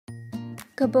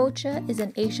Kabocha is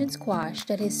an Asian squash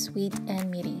that is sweet and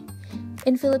meaty.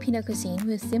 In Filipino cuisine,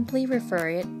 we simply refer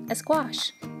it as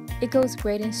squash. It goes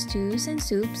great in stews and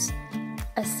soups,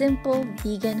 a simple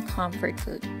vegan comfort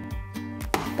food.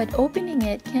 But opening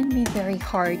it can be very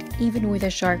hard even with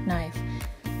a sharp knife.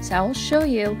 So I'll show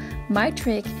you my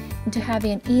trick into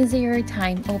having an easier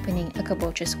time opening a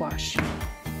kabocha squash.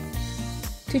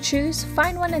 To choose,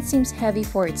 find one that seems heavy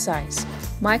for its size.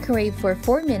 Microwave for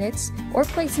 4 minutes or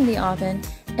place in the oven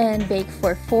and bake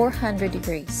for 400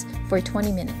 degrees for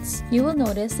 20 minutes. You will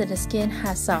notice that the skin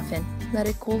has softened. Let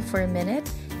it cool for a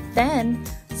minute, then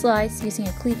slice using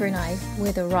a cleaver knife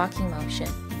with a rocking motion.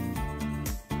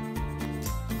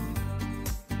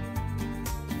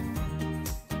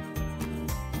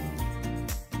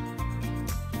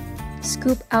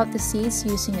 Scoop out the seeds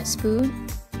using a spoon,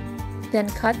 then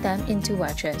cut them into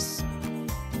wedges.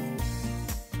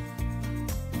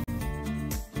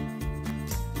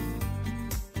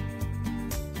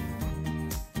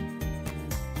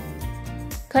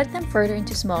 Cut them further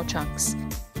into small chunks.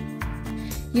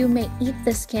 You may eat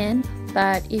the skin,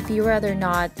 but if you rather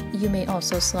not, you may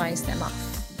also slice them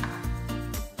off.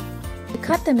 To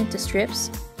cut them into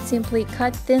strips, simply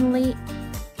cut thinly,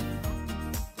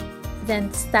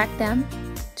 then stack them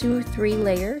 2-3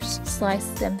 layers, slice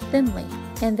them thinly.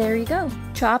 And there you go,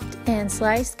 chopped and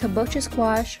sliced kabocha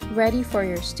squash ready for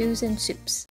your stews and soups.